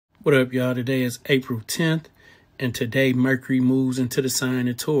What up, y'all? Today is April 10th, and today Mercury moves into the sign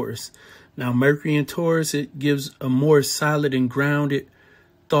of Taurus. Now, Mercury in Taurus, it gives a more solid and grounded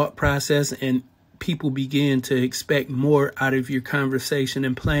thought process, and people begin to expect more out of your conversation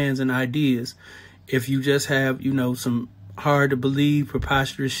and plans and ideas. If you just have, some hard to believe,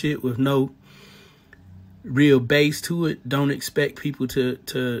 preposterous shit with no real base to it, don't expect people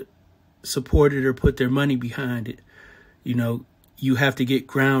to support it or put their money behind it. You have to get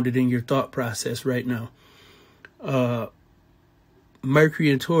grounded in your thought process right now. Mercury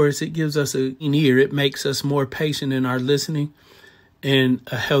in Taurus, it gives us an ear. It makes us more patient in our listening and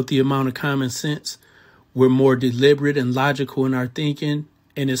a healthy amount of common sense. We're more deliberate and logical in our thinking,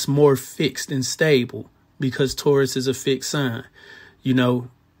 and it's more fixed and stable because Taurus is a fixed sign.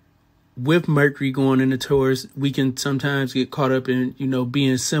 With Mercury going into Taurus, we can sometimes get caught up in,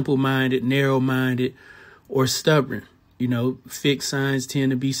 being simple-minded, narrow-minded, or stubborn. Fixed signs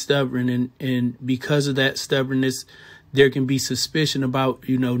tend to be stubborn, and because of that stubbornness, there can be suspicion about,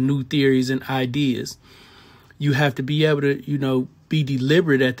 new theories and ideas. You have to be able to, be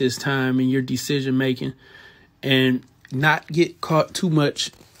deliberate at this time in your decision making and not get caught too much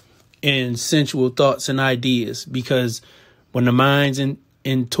in sensual thoughts and ideas, because when the mind's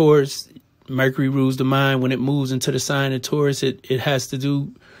in Taurus, Mercury rules the mind. When it moves into the sign of Taurus, it has to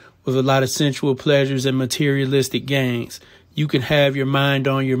do with a lot of sensual pleasures and materialistic gains. You can have your mind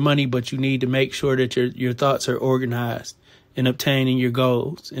on your money, but you need to make sure that your thoughts are organized in obtaining your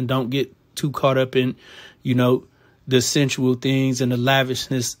goals, and don't get too caught up in, the sensual things and the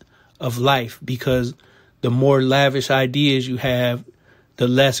lavishness of life, because the more lavish ideas you have, the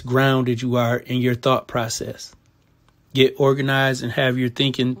less grounded you are in your thought process. Get organized and have your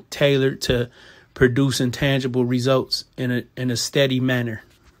thinking tailored to produce intangible results in a steady manner.